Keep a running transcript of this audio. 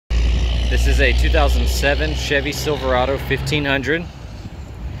This is a 2007 Chevy Silverado 1500,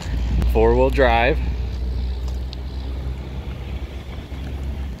 four-wheel drive.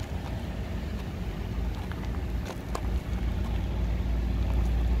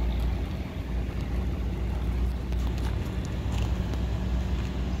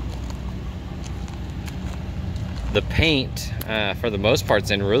 The paint, for the most part,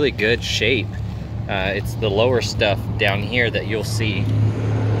 is in really good shape. It's the lower stuff down here that you'll see.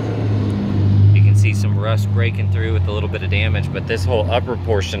 You can see some rust breaking through with a little bit of damage, but this whole upper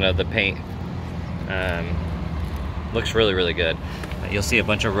portion of the paint looks really, really good. You'll see a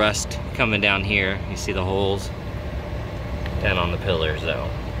bunch of rust coming down here. You see the holes down on the pillars, though.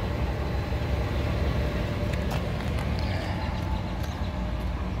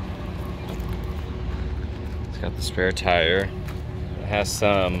 Got the spare tire. It has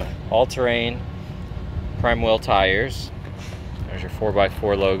some all-terrain prime wheel tires. There's your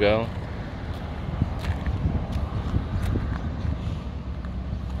 4x4 logo.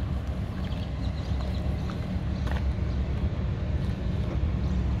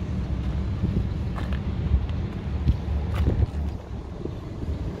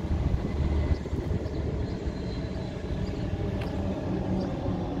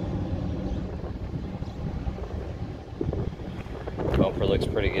 Bumper looks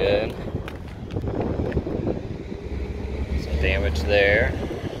pretty good. Some damage there.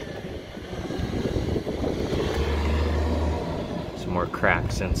 Some more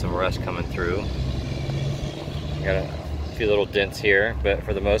cracks and some rust coming through. Got a few little dents here, but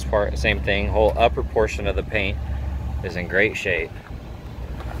for the most part, same thing. Whole upper portion of the paint is in great shape.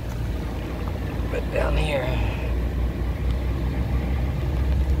 But down here,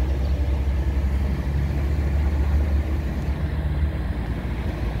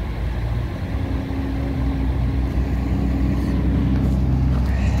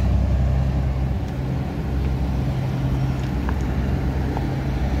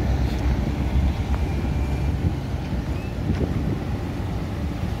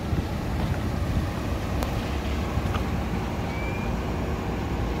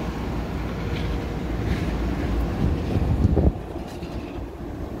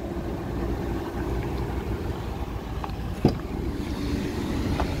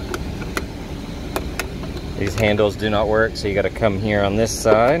 these handles do not work, so you got to come here on this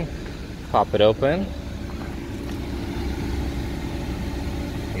side, pop it open.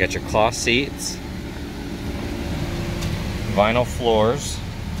 You got your cloth seats, vinyl floors,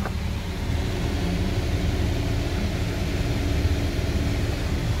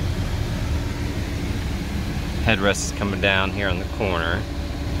 headrest is coming down here on the corner.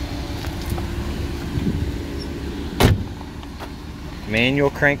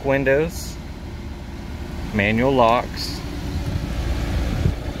 Manual crank windows. Manual locks,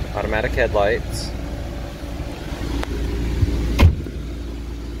 automatic headlights.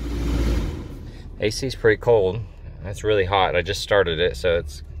 AC is pretty cold. It's really hot. I just started it, so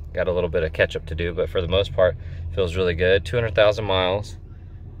it's got a little bit of catch up to do, but for the most part, it feels really good. 200,000 miles.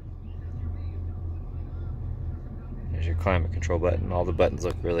 There's your climate control button. All the buttons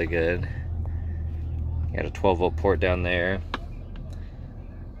look really good. You got a 12-volt port down there.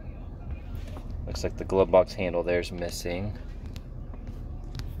 Looks like the glove box handle there's missing.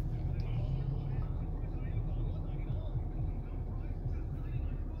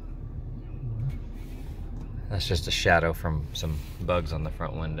 That's just a shadow from some bugs on the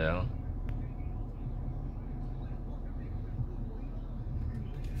front window.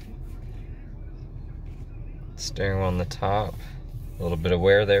 Steering wheel on the top. A little bit of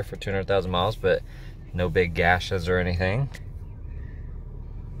wear there for 200,000 miles, but no big gashes or anything.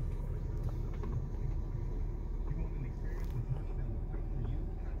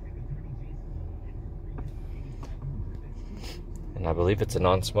 And I believe it's a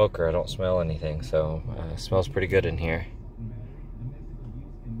non-smoker. I don't smell anything, so it smells pretty good in here.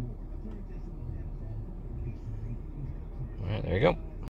 All right, there you go.